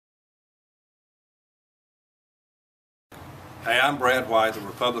Hey, I'm Brad White, the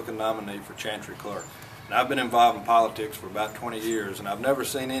Republican nominee for Chancery Clerk. And I've been involved in politics for about 20 years, and I've never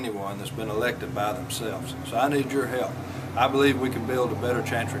seen anyone that's been elected by themselves. So I need your help. I believe we can build a better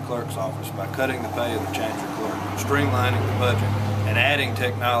Chancery Clerk's office by cutting the pay of the Chancery Clerk, streamlining the budget, and adding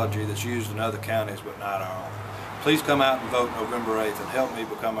technology that's used in other counties but not our own. Please come out and vote November 8th and help me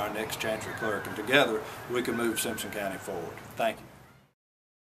become our next Chancery Clerk, and together we can move Simpson County forward. Thank you.